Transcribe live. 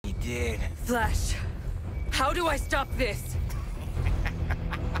Flash, how do I stop this?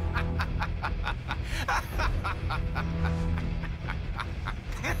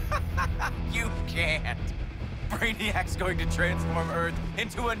 You can't. Brainiac's going to transform Earth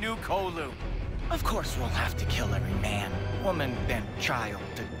into a new Kolu. Of course we'll have to kill every man, woman, and child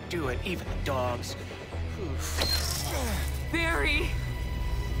to do it, even the dogs. Barry!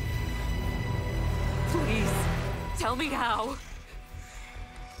 Please, tell me how.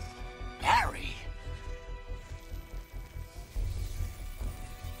 Barry?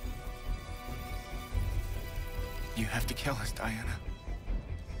 You have to kill us, Diana.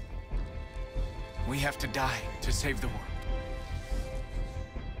 We have to die to save the world.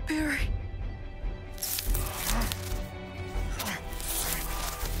 Barry.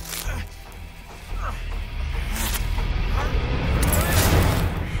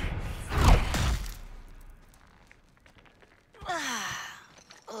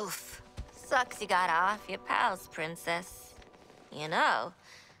 Oof. Sucks you got off your pals, Princess. You know,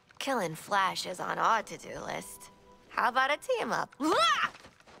 killing Flash is on our to-do list. How about a team-up?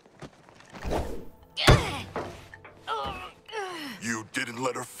 You didn't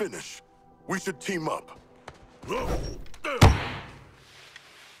let her finish. We should team up.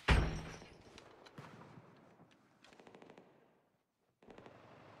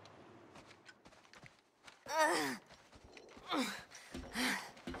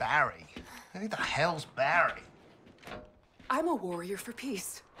 Barry? Who the hell's Barry? I'm a warrior for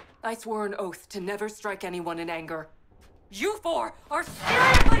peace. I swore an oath to never strike anyone in anger. You four are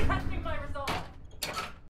seriously...